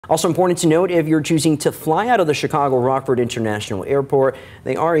Also important to note, if you're choosing to fly out of the Chicago Rockford International Airport,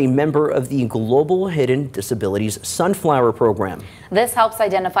 they are a member of the Global Hidden Disabilities Sunflower Program. This helps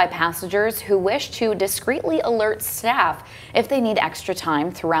identify passengers who wish to discreetly alert staff if they need extra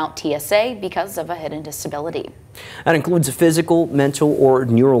time throughout TSA because of a hidden disability. That includes physical, mental, or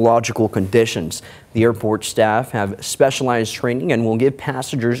neurological conditions. The airport staff have specialized training and will give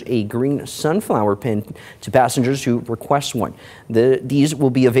passengers a green sunflower pin to passengers who request one. These will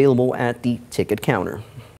be available at the ticket counter.